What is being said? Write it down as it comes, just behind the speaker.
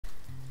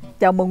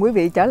Chào mừng quý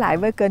vị trở lại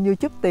với kênh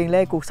YouTube Tiền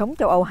Lê Cuộc Sống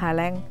Châu Âu Hà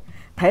Lan.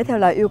 Thể theo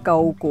lời yêu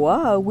cầu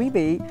của quý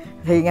vị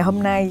thì ngày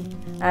hôm nay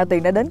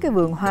Tiền đã đến cái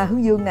vườn hoa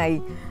hướng dương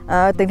này.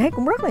 Tiền thấy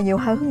cũng rất là nhiều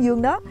hoa hướng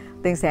dương đó.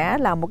 Tiền sẽ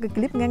làm một cái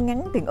clip ngắn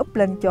ngắn Tiền up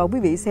lên cho quý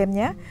vị xem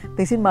nhé.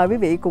 Tiền xin mời quý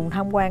vị cùng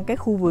tham quan cái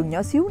khu vườn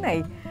nhỏ xíu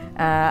này.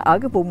 Ở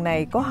cái vùng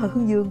này có hoa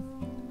hướng dương.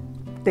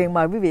 Tiền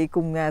mời quý vị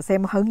cùng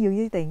xem hoa hướng dương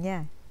với Tiền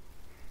nha.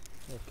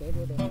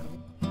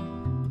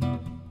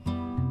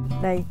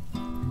 Đây.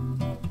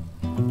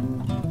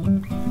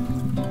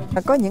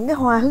 Có những cái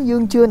hoa hướng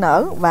dương chưa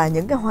nở và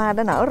những cái hoa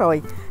đã nở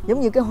rồi. Giống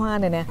như cái hoa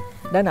này nè,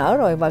 đã nở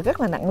rồi và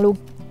rất là nặng luôn,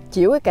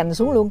 chịu cái cành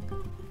xuống luôn.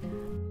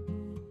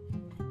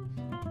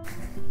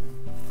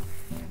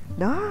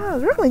 Đó,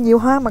 rất là nhiều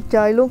hoa mặt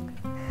trời luôn.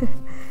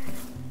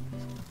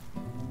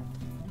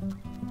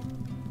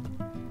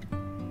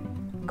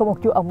 Có một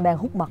chú ông đang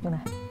hút mật nè.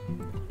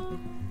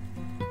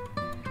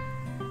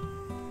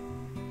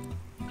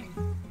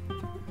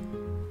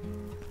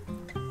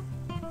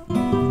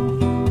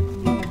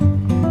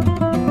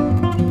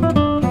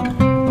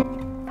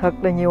 Thật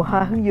là nhiều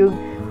hoa hướng dương.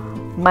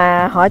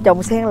 Mà họ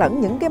trồng xen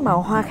lẫn những cái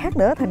màu hoa khác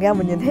nữa, thành ra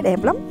mình nhìn thấy đẹp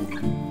lắm.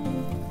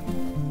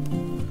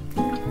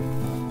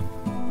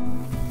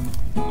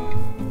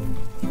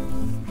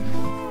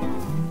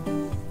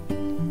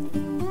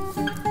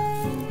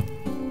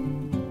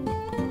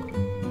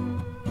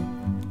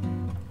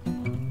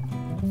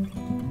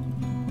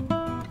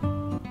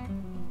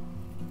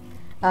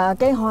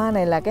 Cái hoa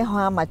này là cái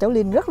hoa mà cháu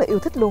Linh rất là yêu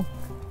thích luôn.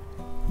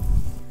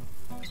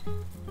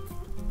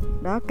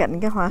 Đó, cạnh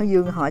cái hoa hướng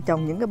dương họ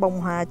trồng những cái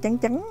bông hoa trắng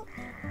trắng,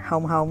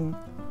 hồng hồng,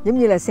 giống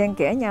như là xen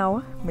kẽ nhau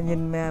á, mình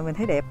nhìn mình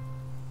thấy đẹp.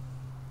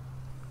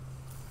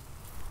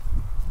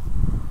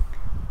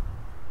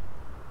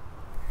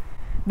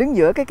 Đứng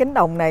giữa cái cánh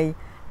đồng này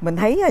mình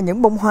thấy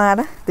những bông hoa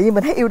đó, tự nhiên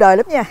mình thấy yêu đời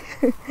lắm nha.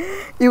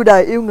 Yêu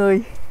đời yêu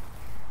người.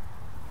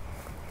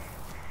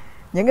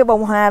 Những cái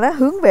bông hoa đó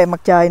hướng về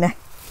mặt trời nè.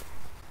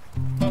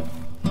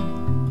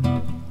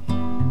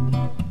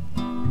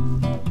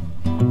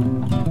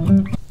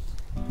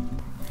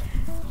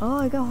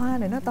 Ôi, cái hoa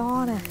này nó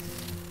to nè.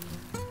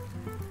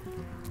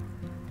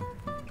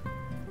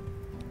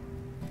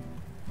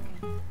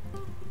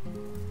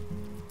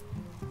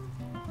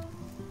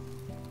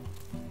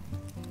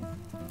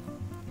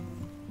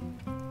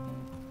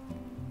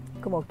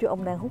 Có một chú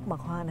ông đang hút mật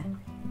hoa nè.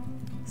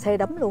 Say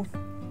đắm luôn.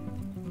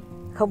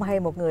 Không hay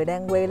một người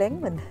đang quay lén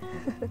mình.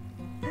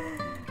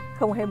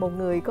 Không hay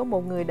có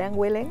một người đang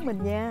quay lén mình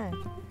nha.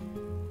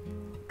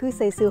 Cứ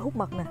say sưa hút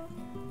mật nè.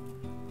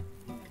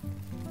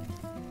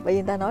 Bởi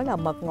vì người ta nói là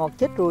mật ngọt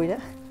chết ruồi đó.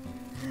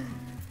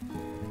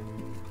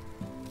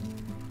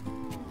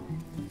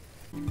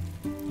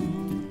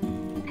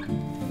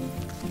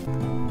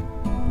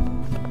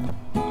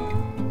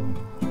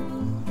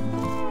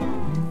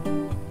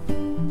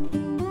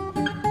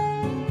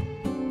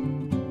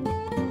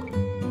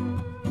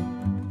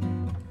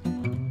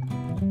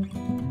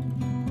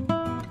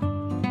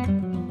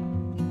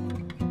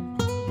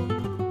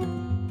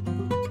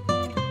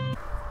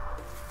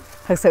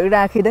 Thật sự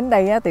ra khi đến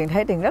đây á, Tiền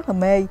thấy Tiền rất là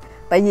mê.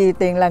 Tại vì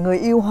Tiền là người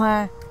yêu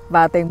hoa.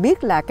 Và Tiền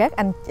biết là các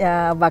anh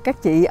và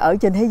các chị ở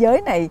trên thế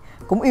giới này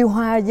cũng yêu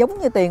hoa giống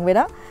như Tiền vậy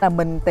đó. Là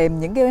mình tìm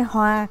những cái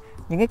hoa,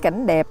 những cái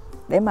cảnh đẹp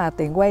để mà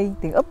Tiền quay,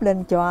 Tiền up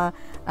lên cho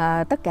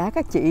tất cả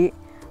các chị,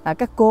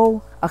 các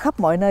cô ở khắp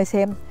mọi nơi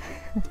xem.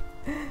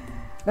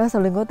 Đó,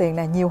 sau lưng của Tiền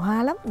là nhiều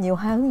hoa lắm, nhiều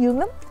hoa hướng dương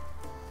lắm.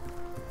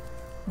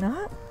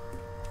 Đó.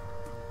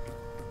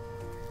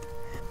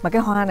 Mà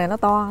cái hoa này nó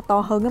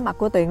to hơn cái mặt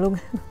của Tiền luôn.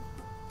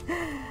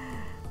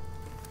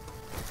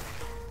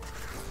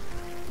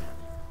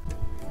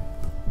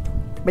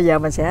 Bây giờ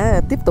mình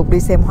sẽ tiếp tục đi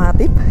xem hoa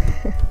tiếp.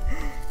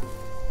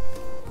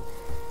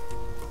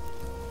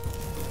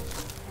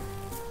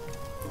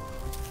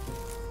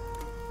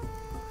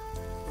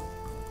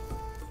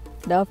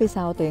 Đó, phía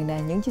sau Tiền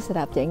nè, những chiếc xe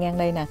đạp chạy ngang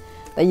đây nè.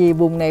 Tại vì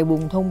vùng này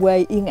vùng thôn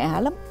quê yên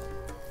ả lắm.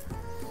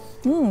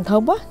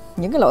 Thơm quá.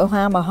 Những cái loại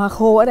hoa mà hoa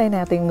khô ở đây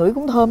nè, Tiền ngửi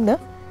cũng thơm nữa.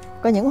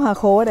 Có những hoa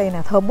khô ở đây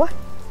nè, thơm quá.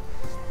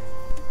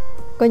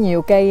 Có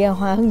nhiều cây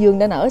hoa hướng dương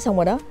đã nở xong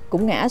rồi đó,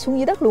 cũng ngã xuống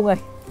dưới đất luôn rồi.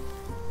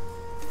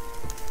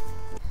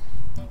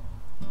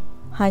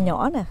 Hoa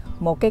nhỏ nè,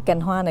 một cái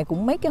cành hoa này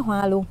cũng mấy cái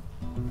hoa luôn.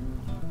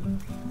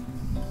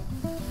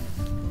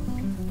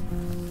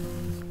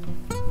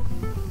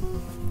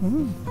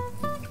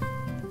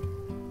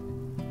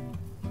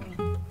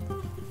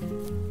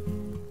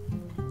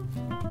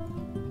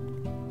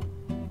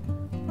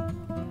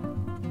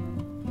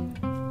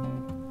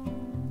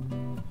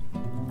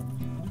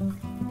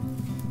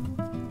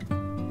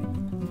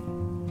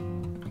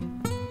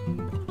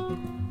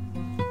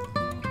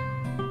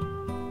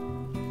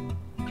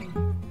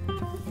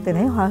 Tiền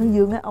thấy hoa hướng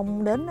dương á,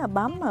 ông đến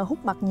bám hút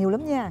mật nhiều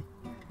lắm nha.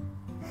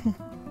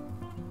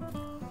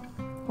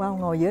 Wow,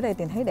 ngồi giữa đây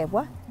Tiền thấy đẹp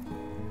quá.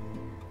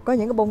 Có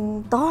những cái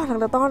bông to, thật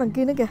là to đằng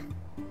kia nữa kìa.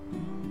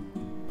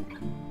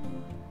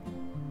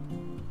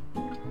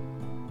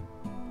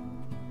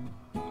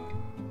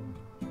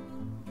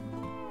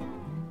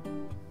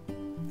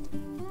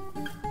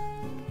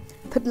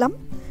 thích lắm.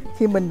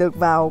 khi mình được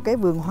vào cái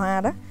vườn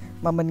hoa đó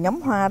mà mình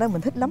ngắm hoa đó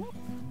mình thích lắm.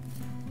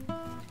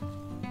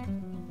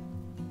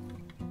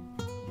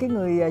 Cái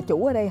người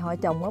chủ ở đây họ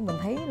trồng á, mình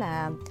thấy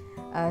là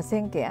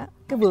xen kẽ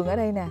cái vườn ở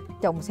đây nè,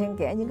 trồng xen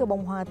kẽ những cái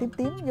bông hoa tím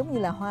tím giống như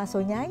là hoa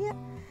xôi nhái á,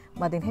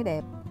 mà Tiền thấy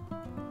đẹp.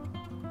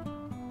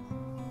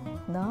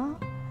 Đó,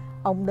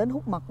 ong đến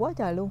hút mặt quá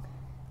trời luôn.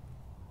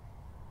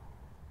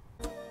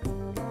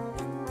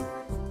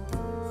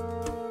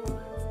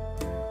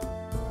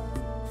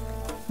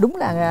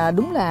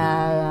 Đúng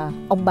là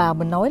ông bà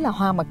mình nói là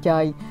hoa mặt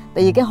trời.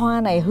 Tại vì cái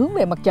hoa này hướng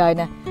về mặt trời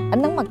nè,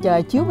 ánh nắng mặt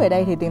trời chiếu về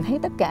đây thì Tiền thấy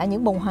tất cả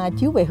những bông hoa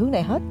chiếu về hướng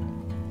này hết.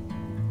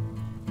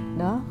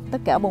 Đó,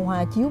 tất cả bông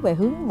hoa chiếu về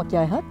hướng mặt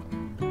trời hết.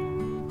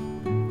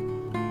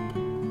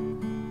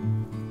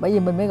 Bởi vì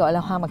mình mới gọi là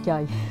hoa mặt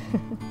trời.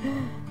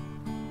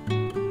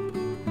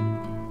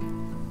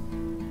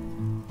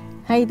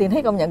 Hay, Tiền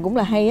thấy công nhận cũng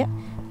là hay á.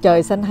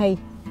 Trời xanh hay.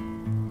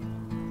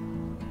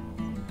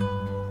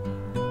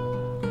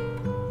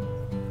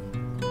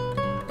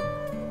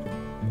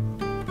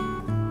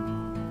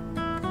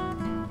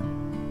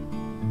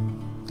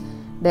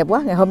 Đẹp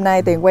quá, ngày hôm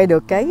nay Tiền quay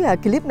được cái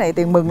clip này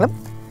Tiền mừng lắm.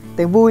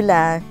 Tiền vui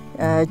là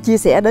chia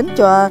sẻ đến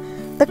cho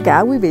tất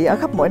cả quý vị ở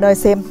khắp mọi nơi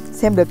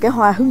xem được cái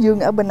hoa hướng dương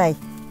ở bên này.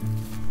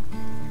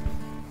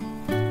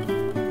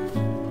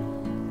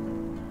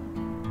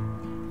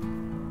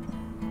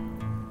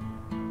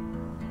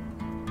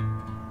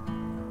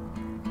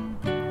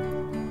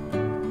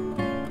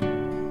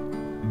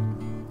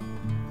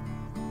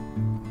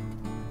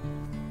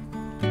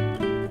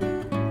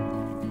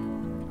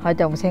 Họ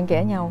trồng xen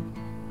kẽ nhau.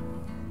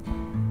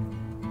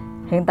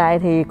 Hiện tại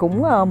thì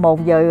cũng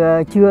 1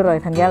 giờ trưa rồi,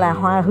 thành ra là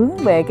hoa hướng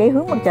về cái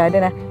hướng mặt trời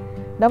đây nè.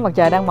 Đó, mặt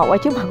trời đang mọc ở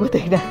trước mặt của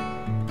Tiền nè.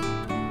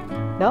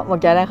 Đó, mặt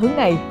trời đang hướng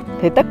này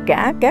thì tất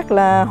cả các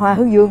hoa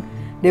hướng dương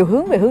đều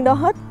hướng về hướng đó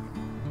hết.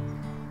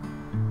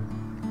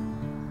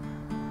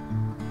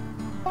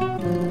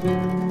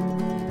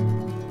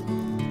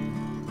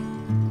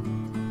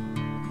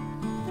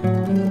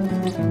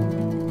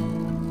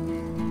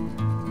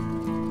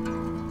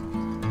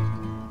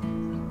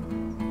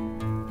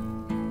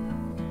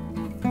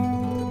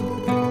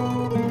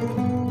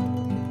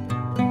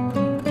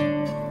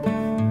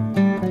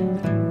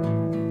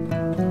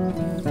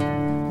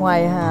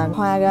 Ngoài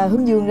hoa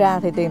hướng dương ra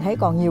thì Tiền thấy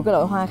còn nhiều cái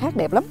loại hoa khác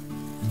đẹp lắm.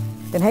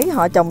 Tiền thấy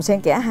họ trồng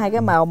xen kẽ hai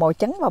cái màu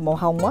trắng và màu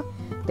hồng á,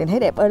 Tiền thấy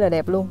đẹp ơi là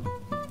đẹp luôn.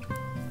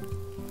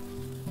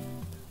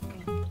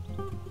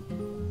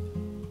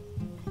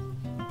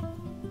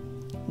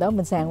 Đó,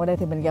 mình sàn qua đây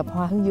thì mình gặp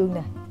hoa hướng dương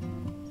nè.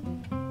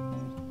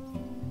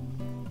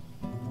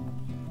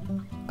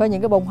 Có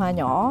những cái bông hoa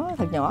nhỏ,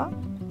 thật nhỏ,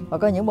 và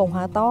có những bông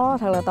hoa to,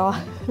 thật là to.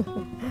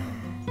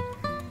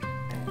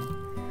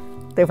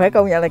 Tiền phải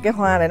công nhận là cái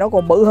hoa này nó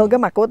còn bự hơn cái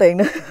mặt của Tiền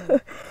nữa.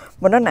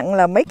 Mà nó nặng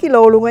là mấy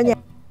kilo luôn á nha.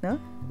 Đó,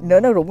 nữa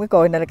nó rụng cái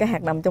cồi này là cái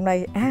hạt nằm trong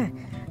đây.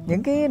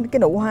 Những cái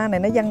nụ hoa này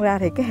nó văng ra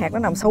thì cái hạt nó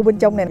nằm sâu bên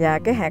trong này. Và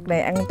cái hạt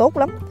này ăn tốt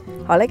lắm.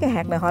 Họ lấy cái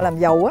hạt này họ làm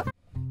dầu á.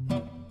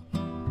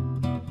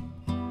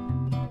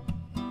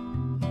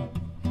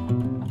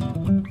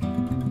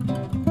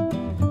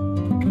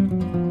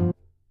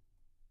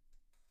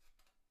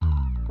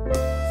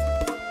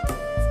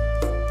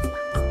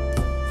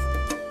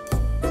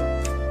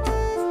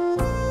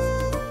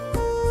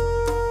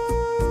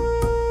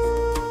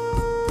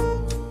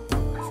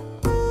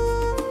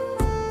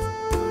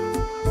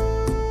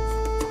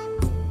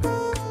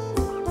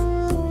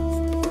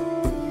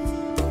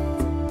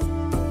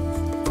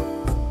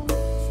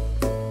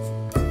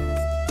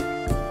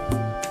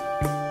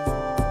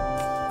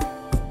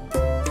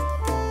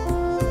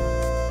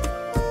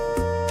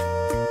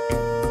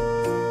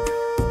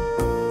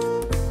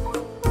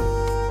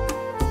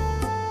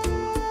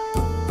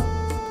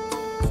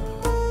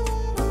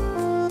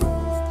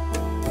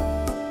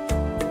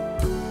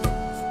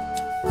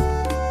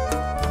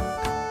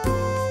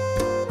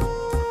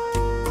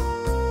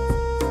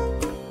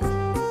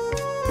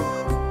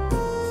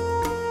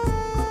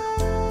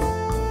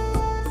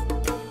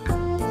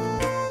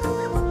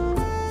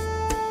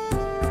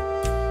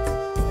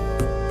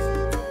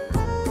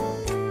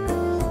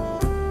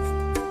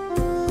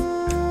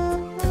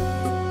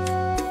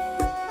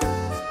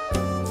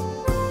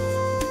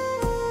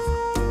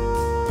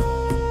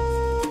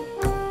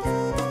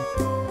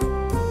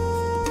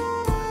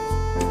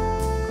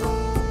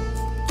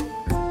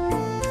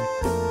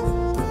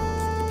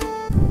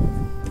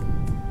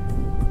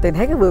 Tiền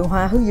thấy cái vườn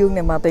hoa hướng dương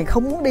này mà Tiền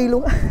không muốn đi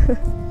luôn á.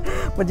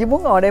 Mình chỉ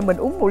muốn ngồi đây mình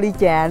uống một ly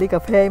trà, ly cà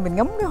phê, mình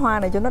ngắm cái hoa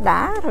này cho nó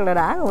đã, thật là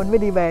đã rồi mình mới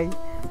đi về.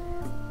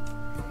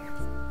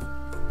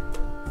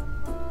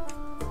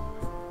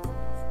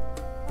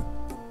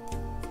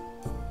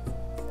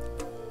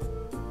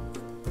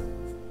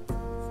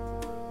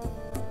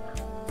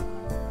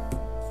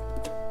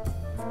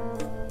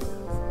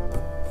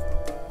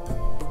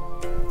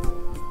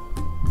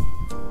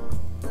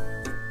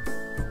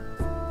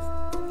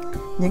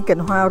 Những cành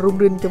hoa rung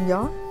rinh trong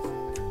gió,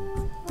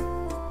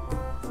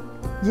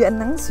 dưới ánh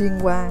nắng xuyên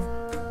qua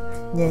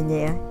nhẹ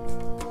nhẹ,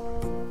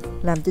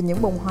 làm cho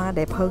những bông hoa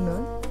đẹp hơn nữa.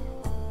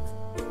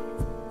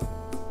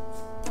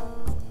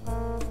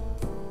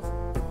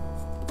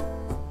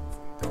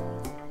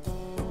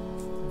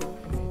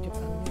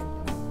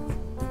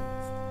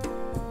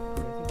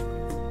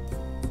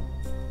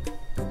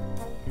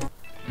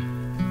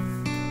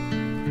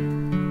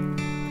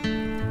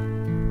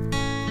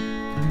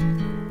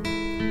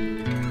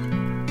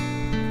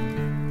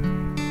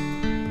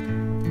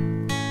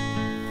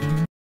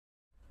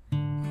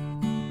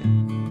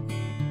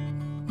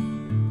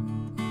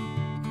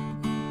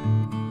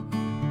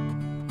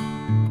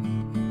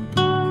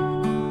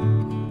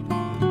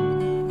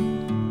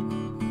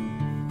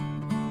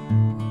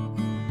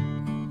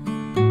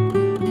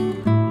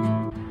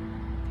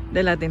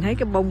 Đây là Tiền thấy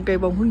cái cây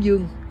bông hướng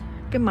dương.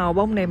 Cái màu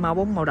bông này màu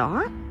bông màu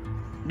đỏ,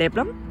 đẹp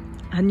lắm.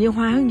 Hình như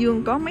hoa hướng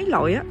dương có mấy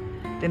loại á.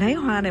 Tiền thấy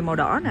hoa này màu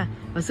đỏ nè.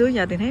 Hồi xưa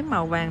giờ Tiền thấy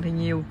màu vàng thì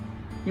nhiều,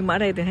 nhưng mà ở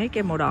đây Tiền thấy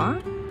cây màu đỏ.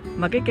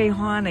 Mà cái cây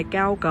hoa này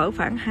cao cỡ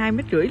khoảng 2,5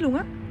 mét luôn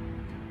á.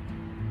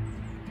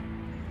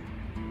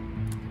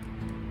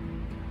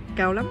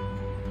 Cao lắm.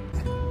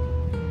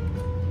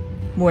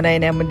 Mùa này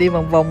nè, mình đi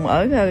vòng vòng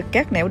ở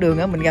các nẻo đường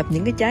á, mình gặp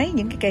những cái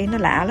cây nó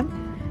lạ lắm.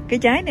 Cái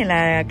trái này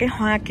là cái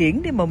hoa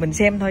kiển để mà mình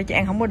xem thôi chứ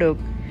ăn không có được.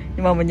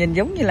 Nhưng mà mình nhìn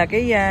giống như là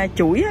cái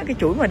chuỗi á, cái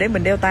chuỗi mà để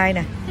mình đeo tay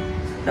nè.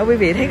 Đó quý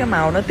vị thấy cái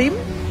màu nó tím.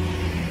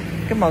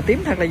 Cái màu tím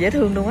thật là dễ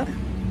thương luôn á.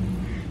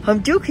 Hôm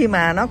trước khi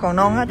mà nó còn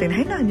non á, Tiền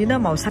thấy nó hình như nó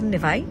màu xanh thì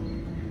phải.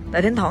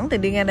 Tại thỉnh thoảng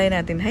Tiền đi ngang đây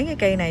nè, Tiền thấy cái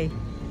cây này.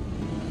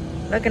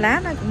 Đó, cái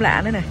lá nó cũng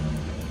lạ nữa nè.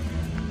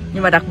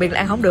 Nhưng mà đặc biệt là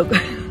ăn không được.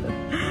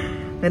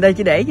 Người ta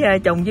chỉ để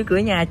trồng dưới cửa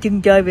nhà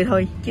trưng chơi vậy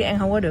thôi, chứ ăn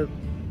không có được.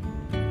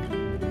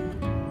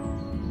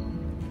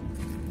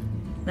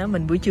 Đó,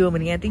 mình buổi trưa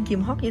mình nghe tiếng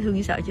chim hót dễ thương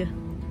dễ sợ chưa?